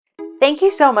Thank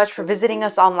you so much for visiting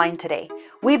us online today.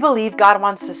 We believe God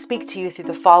wants to speak to you through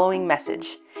the following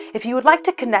message. If you would like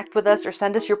to connect with us or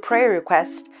send us your prayer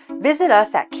request, visit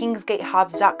us at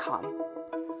kingsgatehobbs.com.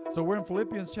 So we're in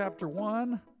Philippians chapter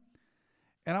 1,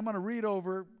 and I'm going to read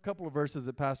over a couple of verses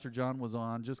that Pastor John was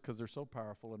on just because they're so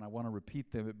powerful, and I want to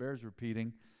repeat them. It bears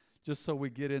repeating just so we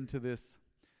get into this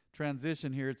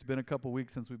transition here. It's been a couple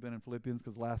weeks since we've been in Philippians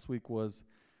because last week was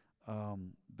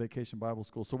Vacation Bible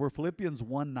School. So we're Philippians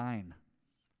 1:9.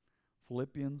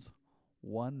 Philippians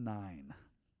 1:9.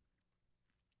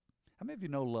 How many of you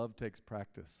know love takes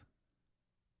practice?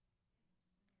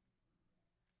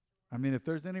 I mean, if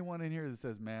there's anyone in here that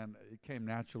says, man, it came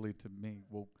naturally to me,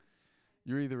 well,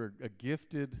 you're either a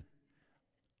gifted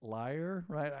liar,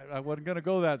 right? I wasn't going to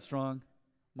go that strong.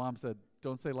 Mom said,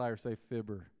 don't say liar, say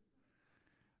fibber.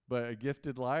 But a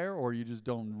gifted liar, or you just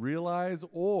don't realize,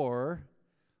 or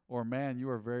man, you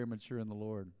are very mature in the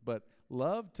Lord. But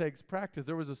love takes practice.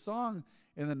 There was a song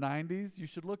in the 90s. You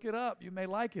should look it up. You may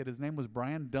like it. His name was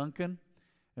Brian Duncan, and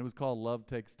it was called Love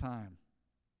Takes Time.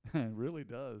 It really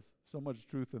does. So much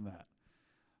truth in that.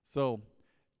 So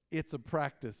it's a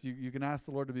practice. You can ask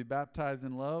the Lord to be baptized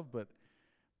in love, but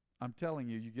I'm telling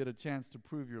you, you get a chance to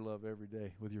prove your love every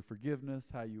day with your forgiveness,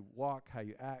 how you walk, how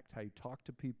you act, how you talk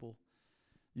to people.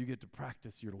 You get to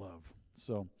practice your love.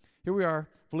 So here we are,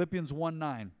 Philippians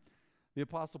 1:9. The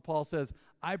Apostle Paul says,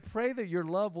 I pray that your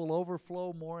love will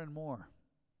overflow more and more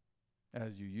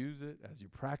as you use it, as you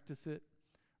practice it,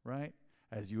 right?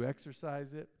 As you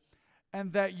exercise it,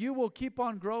 and that you will keep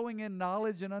on growing in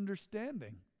knowledge and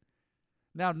understanding.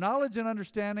 Now, knowledge and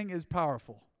understanding is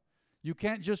powerful. You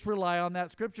can't just rely on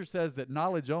that. Scripture says that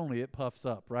knowledge only, it puffs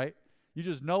up, right? You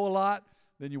just know a lot,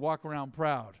 then you walk around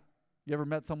proud. You ever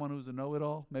met someone who's a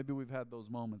know-it-all? Maybe we've had those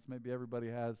moments. Maybe everybody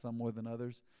has, some more than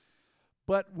others.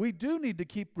 But we do need to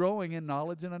keep growing in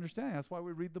knowledge and understanding. That's why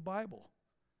we read the Bible.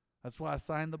 That's why I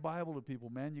assign the Bible to people.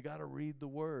 Man, you got to read the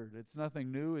Word. It's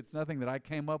nothing new. It's nothing that I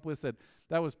came up with, said,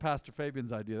 that was Pastor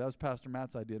Fabian's idea. That was Pastor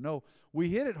Matt's idea. No, we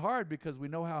hit it hard because we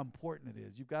know how important it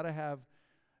is. You've got to have,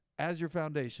 as your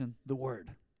foundation, the Word.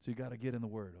 So you got to get in the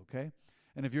Word, okay?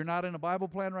 And if you're not in a Bible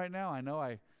plan right now, I know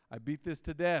I beat this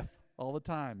to death all the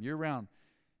time, year-round.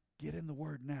 Get in the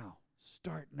Word now.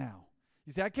 Start now.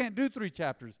 You say, I can't do 3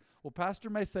 chapters. Well, Pastor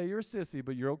may say you're a sissy,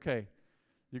 but you're okay.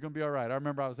 You're going to be all right. I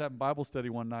remember I was having Bible study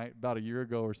one night about a year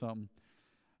ago or something,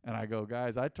 and I go,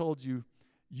 guys, I told you,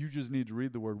 you just need to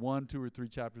read the Word 1, 2, or 3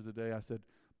 chapters a day. I said,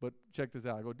 but check this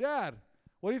out. I go, Dad,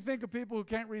 what do you think of people who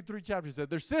can't read 3 chapters? He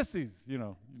said, they're sissies. You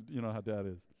know how Dad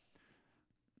is.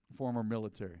 Former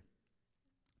military.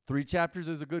 3 chapters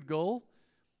is a good goal,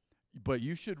 but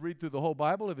you should read through the whole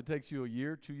Bible. If it takes you a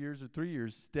year, 2 years, or 3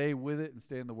 years, stay with it and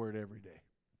stay in the Word every day.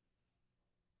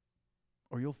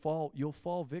 Or you'll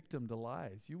fall victim to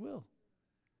lies. You will.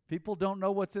 People don't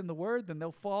know what's in the Word, then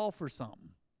they'll fall for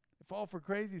something. They fall for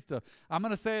crazy stuff. I'm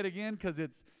going to say it again because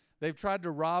they've tried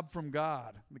to rob from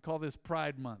God. They call this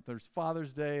Pride Month. There's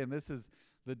Father's Day, and this is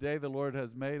the day the Lord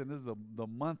has made, and this is the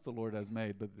month the Lord has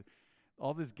made. But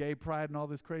all this gay pride and all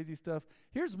this crazy stuff.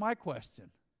 Here's my question.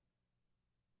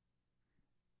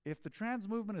 If the trans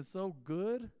movement is so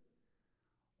good,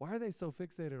 why are they so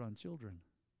fixated on children?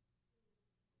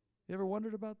 You ever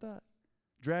wondered about that?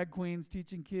 Drag queens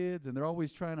teaching kids, and they're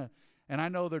always trying to, and I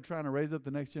know they're trying to raise up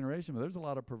the next generation, but there's a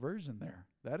lot of perversion there.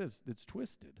 It's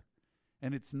twisted.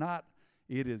 And it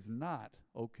is not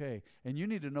okay. And you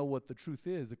need to know what the truth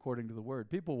is according to the Word.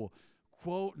 People will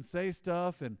quote and say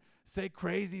stuff and say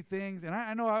crazy things. And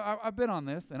I know I've been on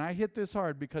this, and I hit this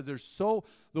hard because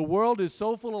the world is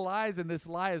so full of lies, and this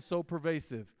lie is so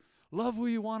pervasive. Love who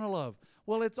you want to love.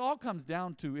 Well, it all comes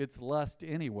down to it's lust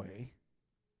anyway.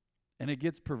 And it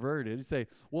gets perverted. You say,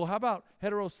 well, how about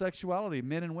heterosexuality,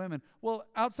 men and women? Well,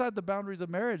 outside the boundaries of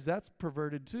marriage, that's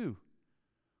perverted too.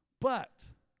 But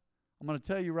I'm going to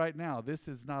tell you right now, this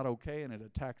is not okay, and it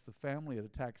attacks the family. It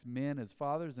attacks men as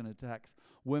fathers, and it attacks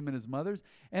women as mothers,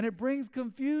 and it brings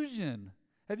confusion.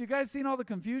 Have you guys seen all the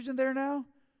confusion there now?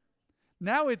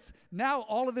 Now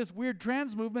all of this weird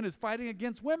trans movement is fighting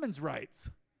against women's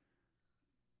rights.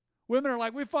 Women are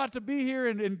like, we fought to be here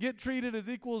and get treated as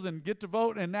equals and get to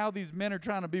vote, and now these men are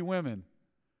trying to be women.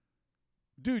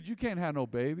 Dude, you can't have no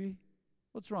baby.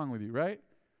 What's wrong with you, right?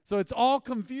 So it's all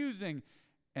confusing,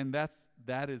 and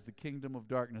that is the kingdom of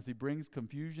darkness. He brings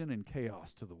confusion and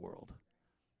chaos to the world.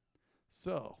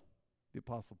 So the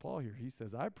Apostle Paul here, he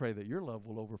says, I pray that your love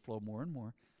will overflow more and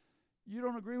more. You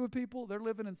don't agree with people? They're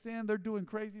living in sin. They're doing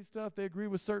crazy stuff. They agree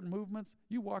with certain movements.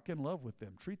 You walk in love with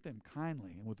them. Treat them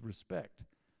kindly and with respect.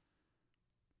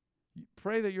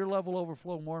 Pray that your love will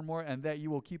overflow more and more, and that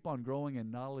you will keep on growing in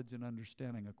knowledge and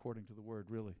understanding according to the Word,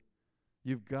 really.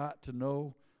 You've got to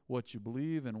know what you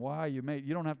believe and why you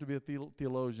don't have to be a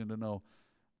theologian to know.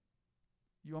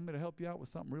 You want me to help you out with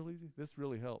something real easy? This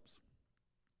really helps.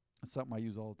 It's something I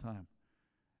use all the time.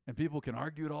 And people can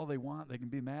argue it all they want. They can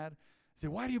be mad. Say,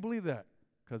 why do you believe that?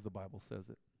 Because the Bible says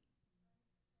it.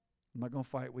 I'm not going to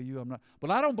fight with you. I'm not.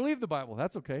 But I don't believe the Bible.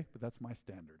 That's okay, but that's my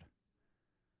standard.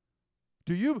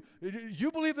 Do you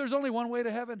believe there's only one way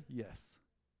to heaven? Yes.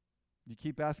 You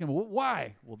keep asking, well,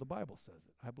 why? Well, the Bible says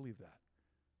it. I believe that.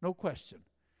 No question.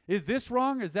 Is this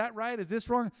wrong? Is that right? Is this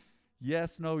wrong?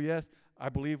 Yes, no, yes. I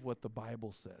believe what the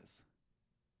Bible says.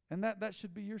 And that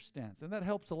should be your stance. And that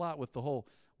helps a lot with the whole,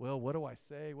 well, what do I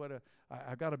say?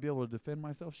 I've got to be able to defend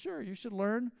myself. Sure, you should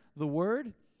learn the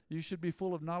Word. You should be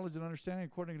full of knowledge and understanding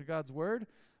according to God's Word.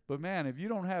 But man, if you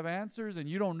don't have answers and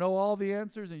you don't know all the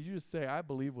answers and you just say, I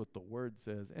believe what the Word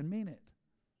says and mean it.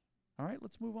 All right,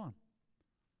 let's move on.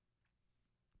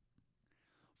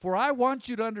 For I want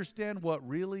you to understand what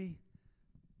really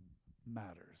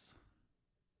matters.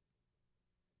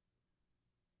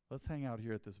 Let's hang out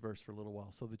here at this verse for a little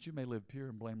while, so that you may live pure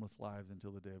and blameless lives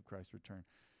until the day of Christ's return.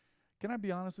 Can I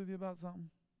be honest with you about something?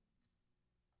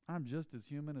 I'm just as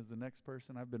human as the next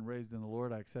person. I've been raised in the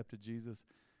Lord. I accepted Jesus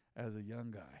as a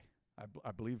young guy.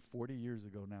 I believe 40 years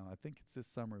ago now. I think it's this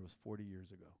summer. It was 40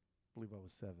 years ago. I believe I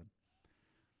was 7.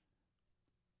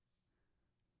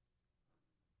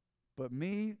 But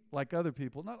me, like other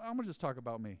people, I'm going to just talk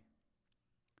about me.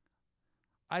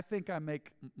 I think I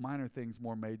make minor things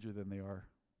more major than they are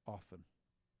often.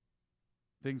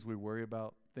 Things we worry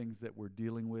about, things that we're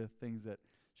dealing with, things that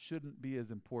shouldn't be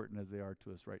as important as they are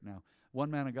to us right now.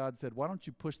 One man of God said, why don't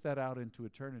you push that out into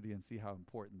eternity and see how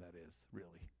important that is,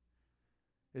 really?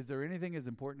 Is there anything as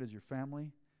important as your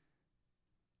family?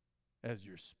 As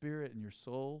your spirit and your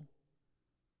soul?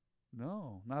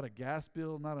 No, not a gas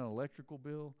bill, not an electrical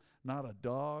bill, not a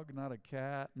dog, not a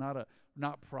cat, not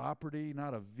property,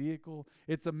 not a vehicle.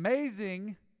 It's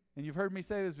amazing, and you've heard me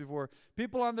say this before,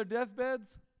 people on their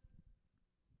deathbeds,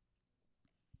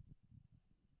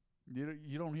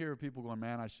 you don't hear people going,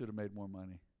 man, I should have made more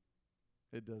money.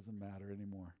 It doesn't matter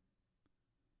anymore.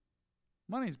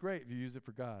 Money's great if you use it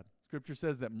for God. Scripture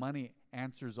says that money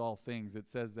answers all things. It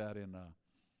says that in,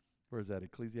 where is that,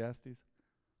 Ecclesiastes?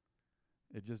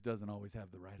 It just doesn't always have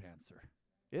the right answer.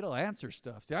 It'll answer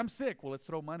stuff. See, I'm sick. Well, let's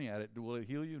throw money at it. Will it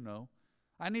heal you? No.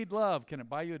 I need love. Can it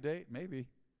buy you a date? Maybe.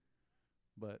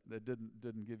 But that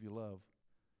didn't give you love.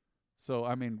 So,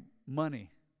 I mean, money.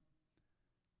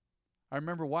 I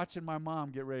remember watching my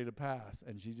mom get ready to pass,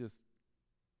 and she just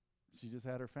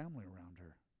had her family around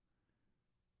her.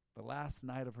 The last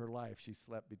night of her life, she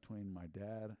slept between my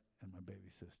dad and my baby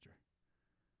sister.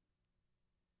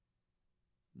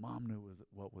 Mom knew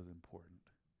what was important.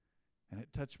 And it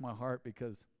touched my heart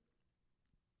because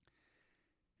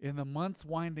in the months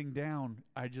winding down,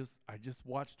 I just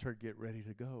watched her get ready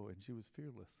to go, and she was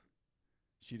fearless.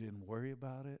 She didn't worry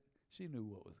about it. She knew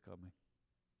what was coming.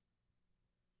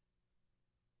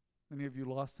 Any of you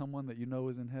lost someone that you know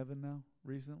is in heaven now,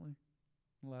 recently,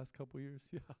 in the last couple years?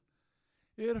 Yeah.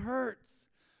 It hurts.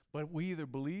 But we either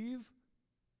believe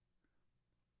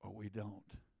or we don't.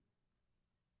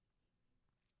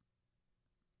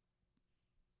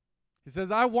 He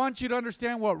says, I want you to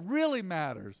understand what really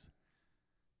matters.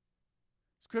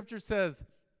 Scripture says,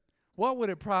 what would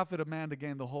it profit a man to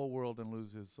gain the whole world and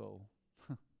lose his soul?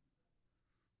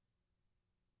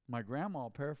 My grandma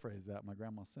paraphrased that. My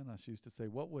grandma Sena, she used to say,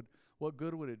 what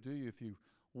good would it do you if you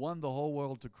won the whole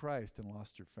world to Christ and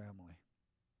lost your family?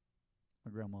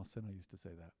 My grandma Sena used to say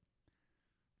that.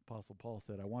 Apostle Paul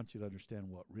said, I want you to understand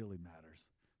what really matters.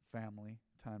 Family,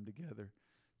 time together,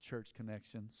 church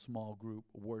connection, small group,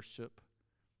 worship,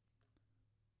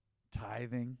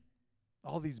 tithing,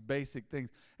 all these basic things.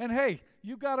 And hey,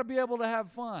 you got to be able to have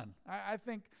fun. I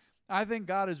think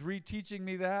God is reteaching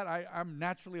me that. I'm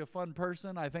naturally a fun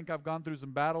person. I think I've gone through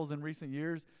some battles in recent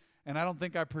years, and I don't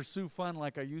think I pursue fun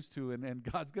like I used to, and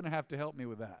God's going to have to help me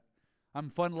with that. I'm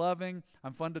fun-loving.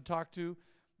 I'm fun to talk to,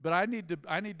 but I need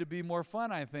to be more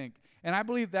fun, I think. And I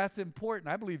believe that's important.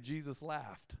 I believe Jesus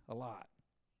laughed a lot.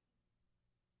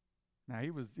 Now,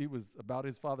 he was about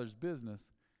his Father's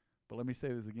business, but let me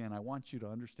say this again. I want you to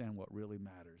understand what really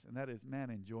matters, and that is, man,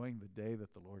 enjoying the day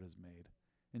that the Lord has made,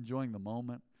 enjoying the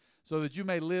moment, so that you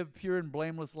may live pure and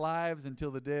blameless lives until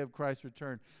the day of Christ's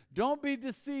return. Don't be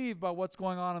deceived by what's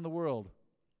going on in the world.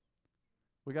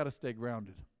 We got to stay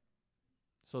grounded,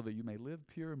 so that you may live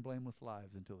pure and blameless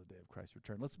lives until the day of Christ's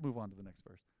return. Let's move on to the next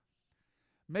verse.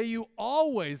 May you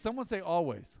always, someone say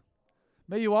always.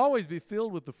 May you always be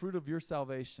filled with the fruit of your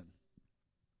salvation.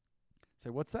 Say,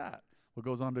 what's that? Well, it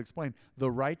goes on to explain the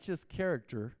righteous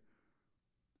character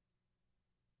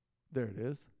There it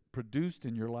is. Produced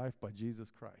in your life by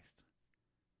Jesus Christ.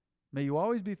 May you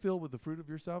always be filled with the fruit of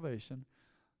your salvation,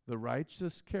 the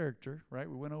righteous character, right?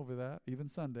 We went over that, even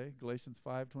Sunday, Galatians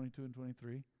 5:22 and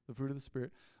 23, the fruit of the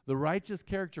Spirit. The righteous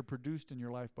character produced in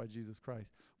your life by Jesus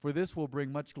Christ. For this will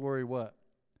bring much glory, what?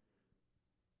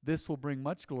 This will bring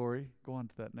much glory. Go on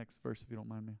to that next verse if you don't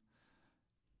mind me.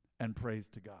 And praise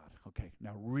to God. Okay,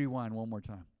 now rewind one more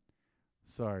time.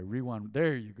 Sorry, rewind.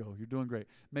 There you go. You're doing great.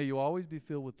 May you always be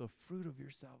filled with the fruit of your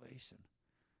salvation,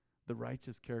 the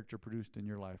righteous character produced in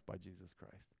your life by Jesus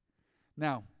Christ.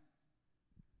 Now,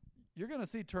 you're going to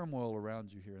see turmoil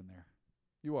around you here and there.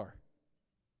 You are.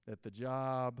 At the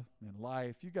job, in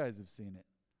life, you guys have seen it.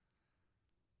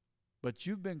 But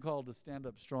you've been called to stand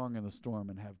up strong in the storm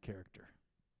and have character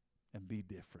and be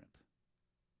different.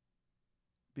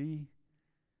 Be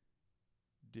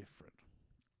different.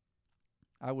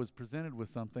 I was presented with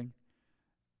something,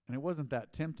 and it wasn't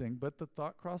that tempting, but the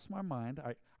thought crossed my mind.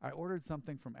 I ordered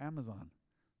something from Amazon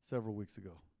several weeks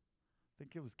ago. I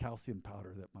think it was calcium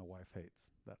powder that my wife hates,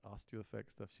 that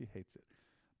OsteoEffect stuff. She hates it,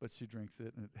 but she drinks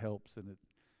it, and it helps, and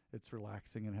it's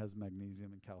relaxing, and has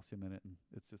magnesium and calcium in it, and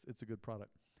it's a good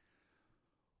product.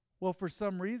 Well, for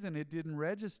some reason, it didn't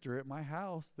register at my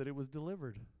house that it was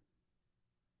delivered.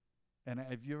 And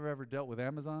have you ever dealt with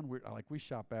Amazon? We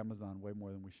shop Amazon way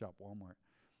more than we shop Walmart.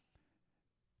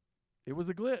 It was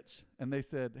a glitch. And they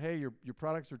said, hey, your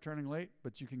product's returning late,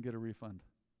 but you can get a refund.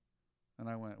 And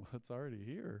I went, well, it's already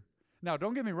here. Now,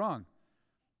 don't get me wrong.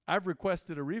 I've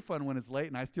requested a refund when it's late,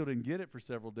 and I still didn't get it for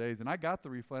several days. And I got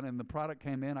the refund, and the product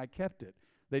came in. I kept it.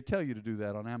 They tell you to do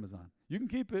that on Amazon. You can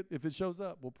keep it if it shows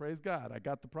up. Well, praise God. I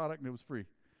got the product, and it was free.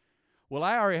 Well,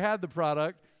 I already had the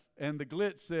product, and the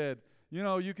glitch said,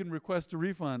 you can request a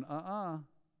refund.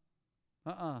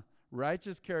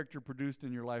 Righteous character produced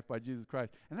in your life by Jesus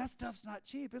Christ. And that stuff's not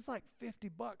cheap. It's like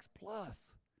 $50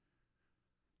 plus.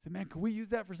 I said, man, can we use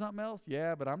that for something else?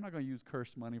 Yeah, but I'm not going to use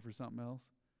cursed money for something else.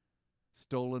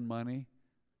 Stolen money.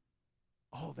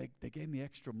 Oh, they gave me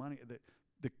extra money.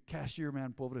 The cashier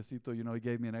man, pobrecito, he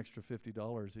gave me an extra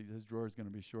 $50. His drawer's going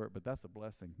to be short, but that's a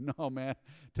blessing. No, man,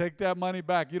 take that money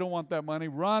back. You don't want that money.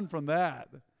 Run from that.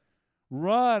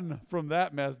 Run from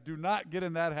that mess. Do not get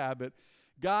in that habit.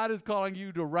 God is calling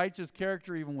you to righteous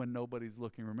character even when nobody's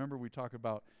looking. Remember, we talk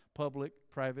about public,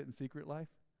 private, and secret life?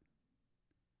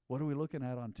 What are we looking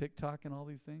at on TikTok and all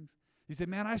these things? You say,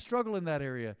 man, I struggle in that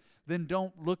area. Then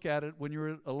don't look at it when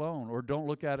you're alone, or don't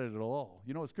look at it at all.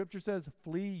 You know what Scripture says?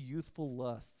 Flee youthful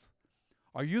lusts.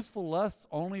 Are youthful lusts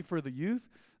only for the youth?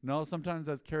 No, sometimes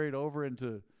that's carried over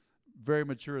into very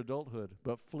mature adulthood,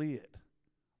 but flee it.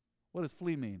 What does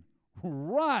flee mean?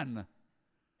 Run.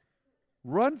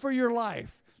 Run for your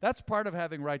life. That's part of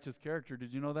having righteous character.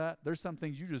 Did you know that? There's some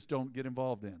things you just don't get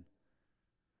involved in.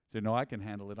 Say, no, I can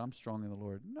handle it. I'm strong in the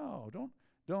Lord. No,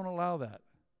 don't allow that.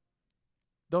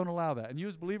 Don't allow that. And you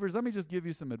as believers, let me just give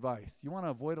you some advice. You want to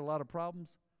avoid a lot of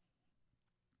problems?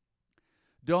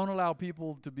 Don't allow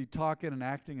people to be talking and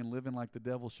acting and living like the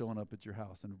devil showing up at your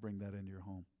house and bring that into your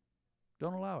home.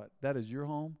 Don't allow it. That is your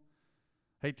home.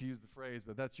 Hate to use the phrase,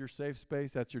 but that's your safe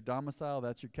space. That's your domicile.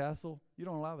 That's your castle. You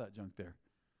don't allow that junk there.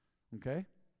 Okay?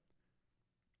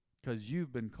 Because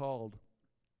you've been called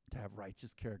to have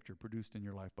righteous character produced in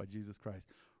your life by Jesus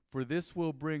Christ. For this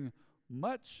will bring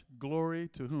much glory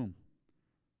to whom?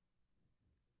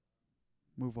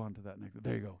 Move on to that next.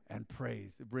 There you go. And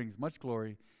praise. It brings much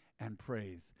glory and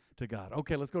praise to God.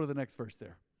 Okay, let's go to the next verse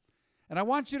there. And I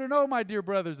want you to know, my dear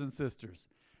brothers and sisters,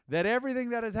 that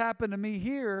everything that has happened to me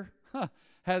here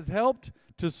has helped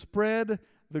to spread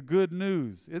the good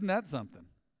news. Isn't that something?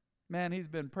 Man, he's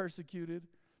been persecuted.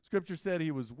 Scripture said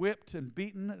he was whipped and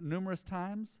beaten numerous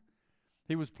times.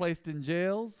 He was placed in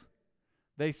jails.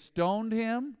 They stoned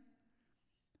him.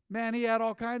 Man, he had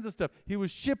all kinds of stuff. He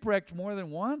was shipwrecked more than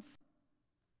once.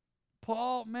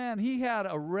 Paul, man, he had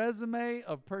a resume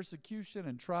of persecution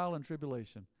and trial and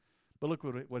tribulation. But look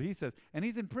what he says. And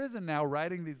he's in prison now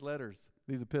writing these letters,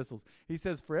 these epistles. He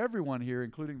says, for everyone here,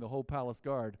 including the whole palace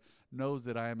guard, knows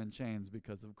that I am in chains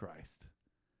because of Christ.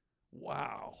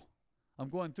 Wow. I'm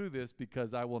going through this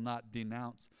because I will not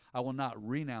renounce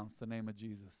the name of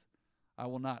Jesus. I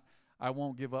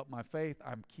won't give up my faith.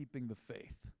 I'm keeping the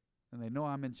faith. And they know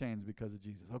I'm in chains because of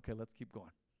Jesus. Okay, let's keep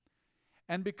going.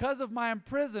 And because of my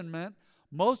imprisonment,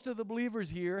 most of the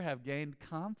believers here have gained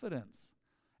confidence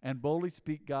and boldly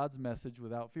speak God's message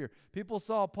without fear. People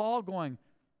saw Paul going,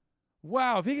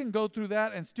 wow, if he can go through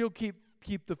that and still keep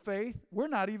the faith, we're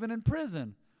not even in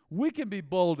prison. We can be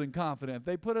bold and confident. If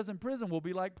they put us in prison, we'll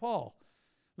be like Paul.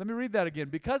 Let me read that again.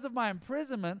 Because of my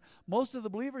imprisonment, most of the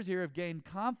believers here have gained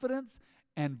confidence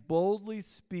and boldly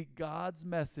speak God's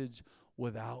message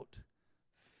without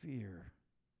fear.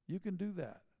 You can do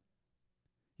that.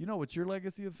 You know what your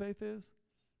legacy of faith is?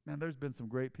 Man, there's been some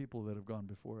great people that have gone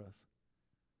before us.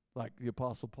 Like the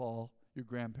Apostle Paul, your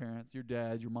grandparents, your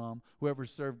dad, your mom, whoever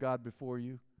served God before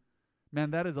you.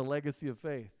 Man, that is a legacy of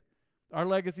faith. Our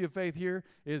legacy of faith here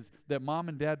is that mom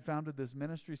and dad founded this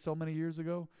ministry so many years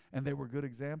ago, and they were good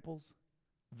examples.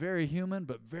 Very human,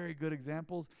 but very good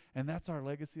examples. And that's our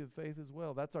legacy of faith as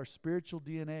well. That's our spiritual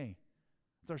DNA.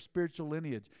 It's our spiritual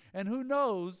lineage. And who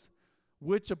knows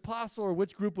which apostle or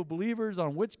which group of believers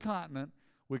on which continent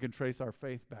we can trace our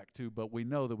faith back to, but we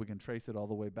know that we can trace it all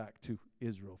the way back to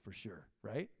Israel for sure,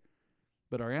 right?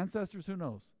 But our ancestors, who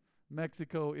knows?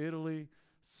 Mexico, Italy,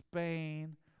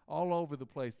 Spain, all over the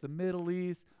place, the Middle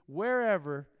East,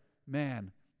 wherever,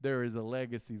 man, there is a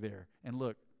legacy there. And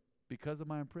look, because of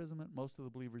my imprisonment, most of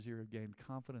the believers here have gained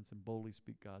confidence and boldly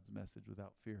speak God's message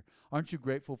without fear. Aren't you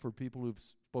grateful for people who've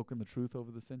spoken the truth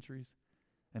over the centuries?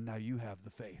 And now you have the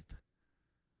faith.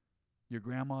 Your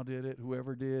grandma did it,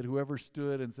 whoever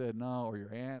stood and said no, or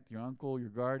your aunt, your uncle, your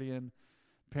guardian,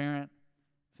 parent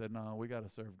said, no, we got to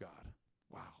serve God.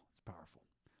 Wow, it's powerful.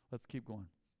 Let's keep going.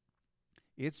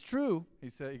 It's true,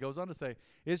 he goes on to say,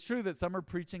 it's true that some are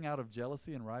preaching out of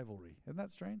jealousy and rivalry. Isn't that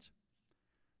strange?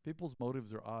 People's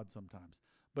motives are odd sometimes.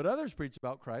 But others preach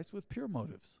about Christ with pure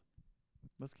motives.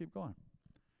 Let's keep going.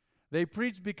 They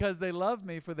preach because they love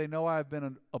me, for they know I have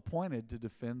been appointed to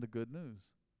defend the good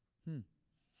news.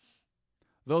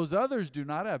 Those others do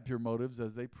not have pure motives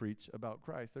as they preach about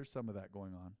Christ. There's some of that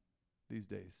going on these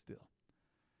days still.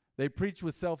 They preach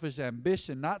with selfish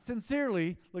ambition, not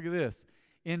sincerely, look at this,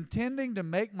 intending to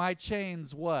make my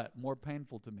chains what? More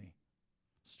painful to me.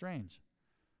 Strange.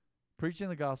 Preaching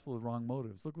the gospel with wrong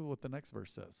motives. Look at what the next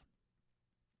verse says.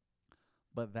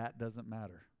 But that doesn't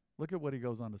matter. Look at what he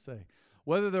goes on to say.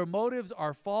 Whether their motives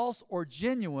are false or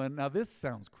genuine, now this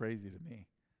sounds crazy to me,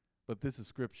 but this is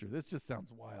scripture. This just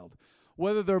sounds wild.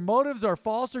 Whether their motives are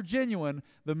false or genuine,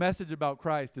 the message about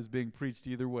Christ is being preached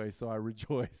either way, so I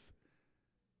rejoice.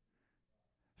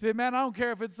 Say, man, I don't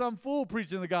care if it's some fool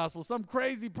preaching the gospel, some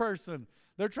crazy person.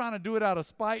 They're trying to do it out of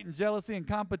spite and jealousy and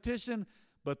competition,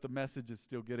 but the message is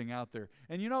still getting out there.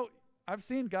 And you know, I've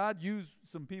seen God use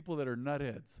some people that are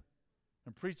nutheads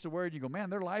and preach the word. And you go, man,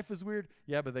 their life is weird.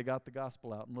 Yeah, but they got the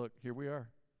gospel out. And look, here we are.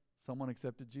 Someone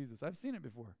accepted Jesus. I've seen it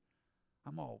before.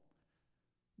 I'm all,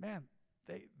 man,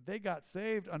 they got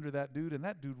saved under that dude, and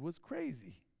that dude was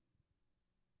crazy.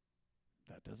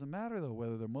 That doesn't matter, though,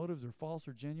 whether their motives are false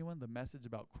or genuine. The message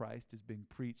about Christ is being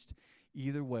preached.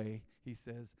 Either way, he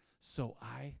says, so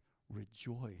I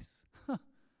rejoice.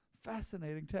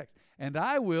 Fascinating text. And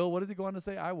I will, what does he go on to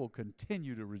say? I will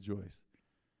continue to rejoice.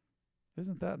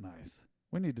 Isn't that nice?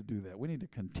 We need to do that. We need to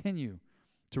continue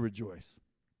to rejoice.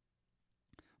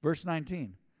 Verse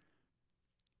 19.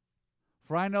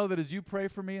 For I know that as you pray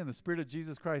for me and the Spirit of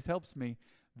Jesus Christ helps me,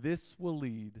 this will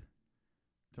lead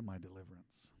to my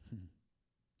deliverance.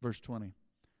 Verse 20.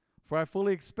 For I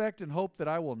fully expect and hope that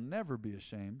I will never be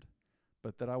ashamed,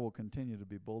 but that I will continue to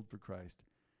be bold for Christ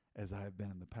as I have been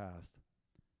in the past.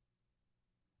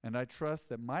 And I trust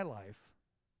that my life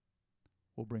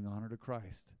will bring honor to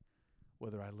Christ,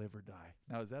 whether I live or die.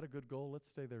 Now, is that a good goal? Let's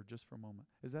stay there just for a moment.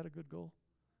 Is that a good goal?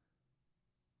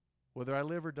 Whether I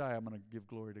live or die, I'm going to give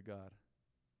glory to God.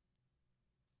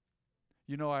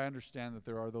 You know, I understand that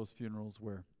there are those funerals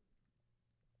where,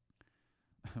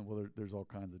 well, there's all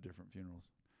kinds of different funerals.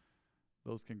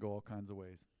 Those can go all kinds of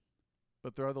ways.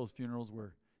 But there are those funerals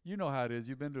where, you know how it is.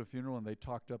 You've been to a funeral and they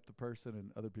talked up the person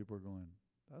and other people are going,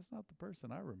 that's not the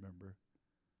person I remember.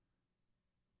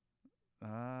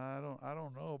 I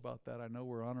don't know about that. I know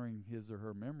we're honoring his or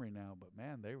her memory now, but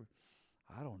man,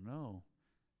 I don't know.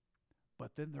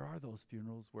 But then there are those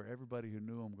funerals where everybody who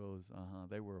knew them goes,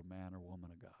 they were a man or woman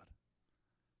of God.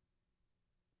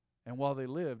 And while they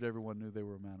lived, everyone knew they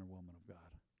were a man or woman of God.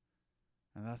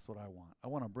 And that's what I want. I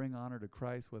want to bring honor to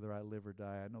Christ whether I live or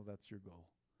die. I know that's your goal.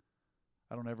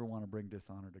 I don't ever want to bring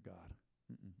dishonor to God.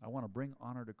 I want to bring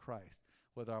honor to Christ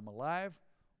whether I'm alive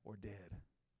or dead.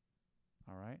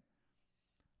 All right?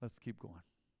 Let's keep going.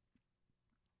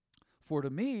 For to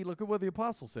me, look at what the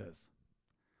apostle says.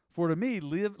 For to me,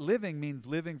 living means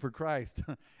living for Christ,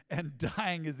 and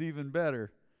dying is even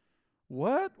better.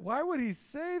 What? Why would he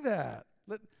say that?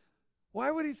 Why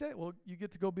would he say, well, you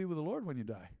get to go be with the Lord when you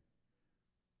die.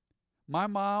 My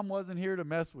mom wasn't here to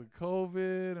mess with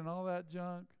COVID and all that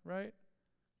junk, right?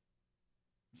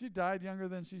 She died younger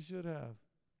than she should have.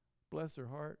 Bless her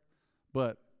heart.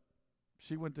 But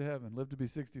she went to heaven, lived to be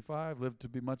 65, lived to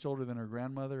be much older than her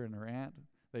grandmother and her aunt.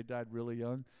 They died really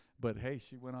young. But hey,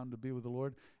 she went on to be with the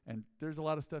Lord. And there's a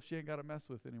lot of stuff she ain't got to mess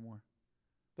with anymore.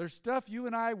 There's stuff you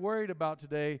and I worried about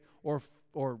today or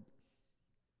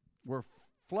we're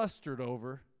flustered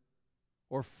over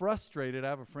or frustrated. I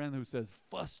have a friend who says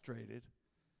frustrated.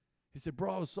 He said,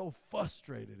 bro, I was so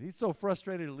frustrated. He's so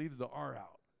frustrated he leaves the R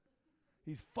out.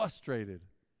 He's frustrated.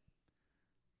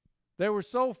 They were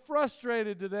so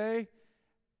frustrated today,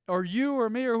 or you or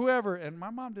me or whoever, and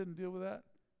my mom didn't deal with that.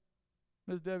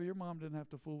 Miss Debbie, your mom didn't have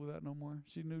to fool with that no more.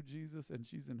 She knew Jesus, and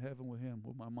she's in heaven with him,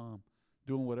 with my mom,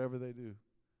 doing whatever they do.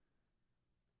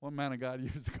 One man of God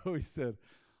years ago, he said,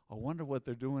 I wonder what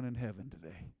they're doing in heaven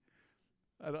today.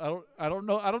 I don't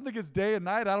know. I don't think it's day and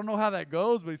night. I don't know how that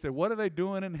goes, but he said, what are they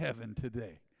doing in heaven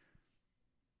today?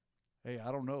 Hey,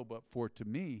 I don't know, but to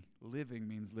me, living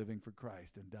means living for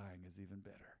Christ, and dying is even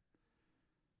better.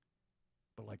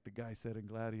 But like the guy said in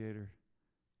Gladiator,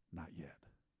 not yet.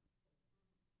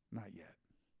 Not yet.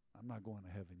 I'm not going to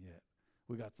heaven yet.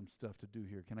 We got some stuff to do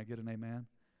here. Can I get an amen?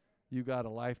 You got a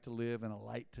life to live and a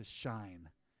light to shine.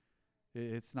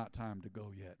 It's not time to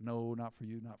go yet. No, not for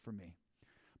you, not for me.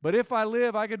 But if I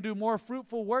live, I can do more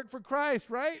fruitful work for Christ,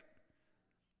 right?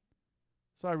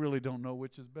 So I really don't know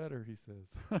which is better, he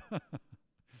says.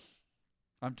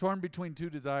 I'm torn between two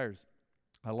desires.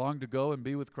 I long to go and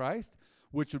be with Christ,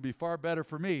 which would be far better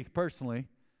for me personally.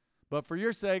 But for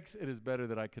your sakes, it is better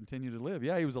that I continue to live.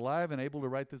 Yeah, he was alive and able to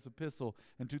write this epistle,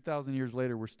 and 2,000 years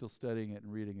later, we're still studying it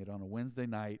and reading it on a Wednesday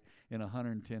night in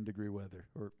 110-degree weather,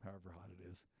 or however hot it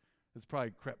is. It's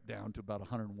probably crept down to about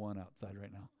 101 outside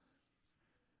right now.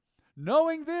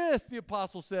 Knowing this, the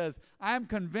apostle says, I am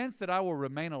convinced that I will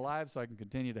remain alive so I can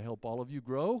continue to help all of you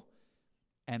grow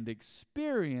and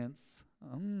experience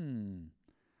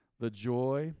the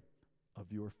joy of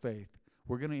your faith.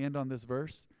 We're going to end on this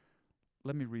verse.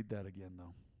 Let me read that again,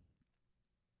 though.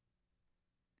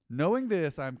 Knowing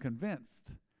this, I'm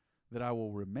convinced that I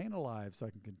will remain alive so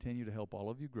I can continue to help all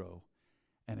of you grow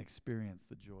and experience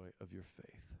the joy of your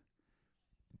faith.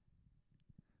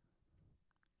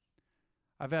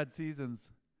 I've had seasons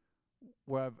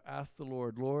where I've asked the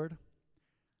Lord, Lord,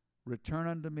 return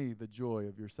unto me the joy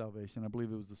of your salvation. I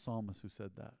believe it was the psalmist who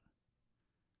said that.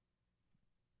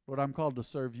 Lord, I'm called to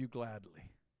serve you gladly.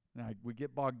 Now, we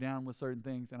get bogged down with certain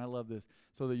things, and I love this,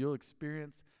 so that you'll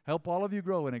help all of you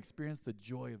grow and experience the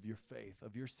joy of your faith,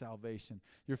 of your salvation.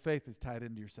 Your faith is tied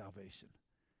into your salvation.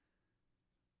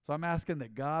 So I'm asking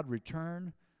that God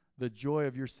return the joy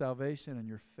of your salvation and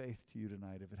your faith to you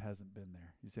tonight if it hasn't been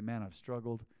there. You say, man, I've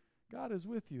struggled. God is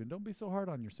with you, and don't be so hard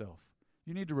on yourself.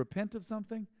 You need to repent of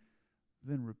something,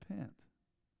 then repent,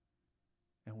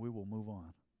 and we will move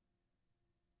on.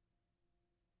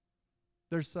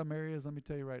 There's some areas, let me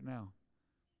tell you right now,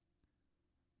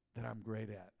 that I'm great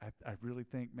at. I really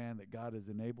think, man, that God has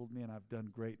enabled me, and I've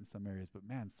done great in some areas. But,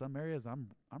 man, some areas I'm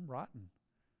rotten.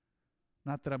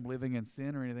 Not that I'm living in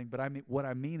sin or anything, but what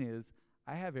I mean is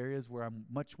I have areas where I'm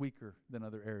much weaker than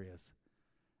other areas.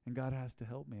 And God has to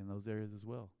help me in those areas as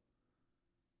well.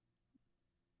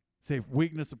 Say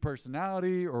weakness of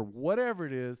personality or whatever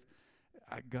it is,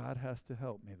 God has to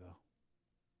help me, though.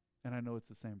 And I know it's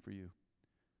the same for you.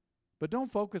 But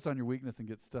don't focus on your weakness and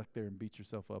get stuck there and beat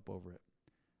yourself up over it.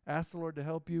 Ask the Lord to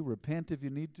help you, repent if you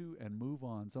need to, and move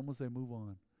on. Someone say move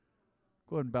on.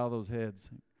 Go ahead and bow those heads.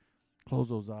 Close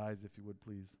those eyes if you would,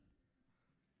 please.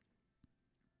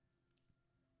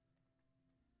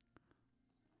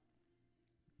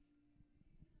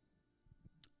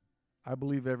 I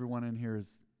believe everyone in here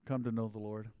has come to know the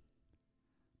Lord.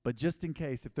 But just in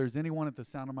case, if there's anyone at the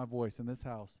sound of my voice in this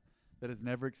house that has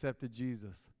never accepted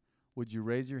Jesus, would you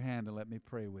raise your hand and let me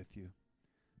pray with you?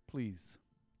 Please.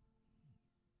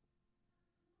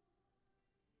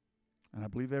 And I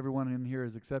believe everyone in here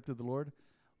has accepted the Lord.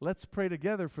 Let's pray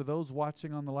together for those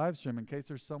watching on the live stream in case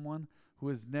there's someone who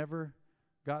has never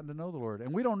gotten to know the Lord.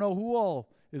 And we don't know who all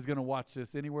is going to watch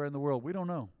this anywhere in the world. We don't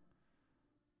know.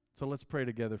 So let's pray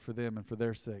together for them and for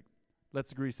their sake.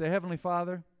 Let's agree. Say, Heavenly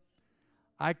Father,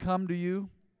 I come to you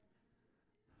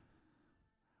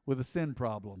with a sin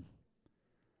problem.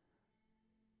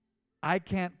 I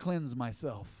can't cleanse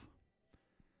myself.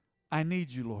 I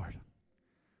need you, Lord.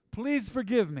 Please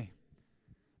forgive me,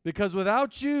 because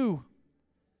without you,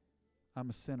 I'm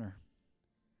a sinner.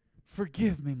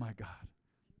 Forgive me, my God.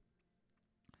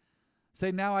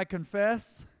 Say, now I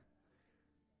confess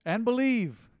and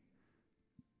believe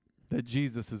that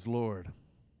Jesus is Lord,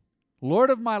 Lord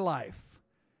of my life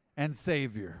and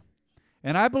Savior.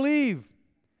 And I believe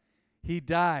He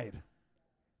died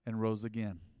and rose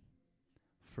again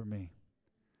for me.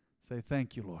 Say,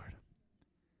 thank you, Lord.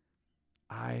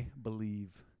 I believe.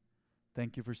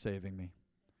 Thank you for saving me.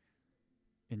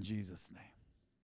 In Jesus' name.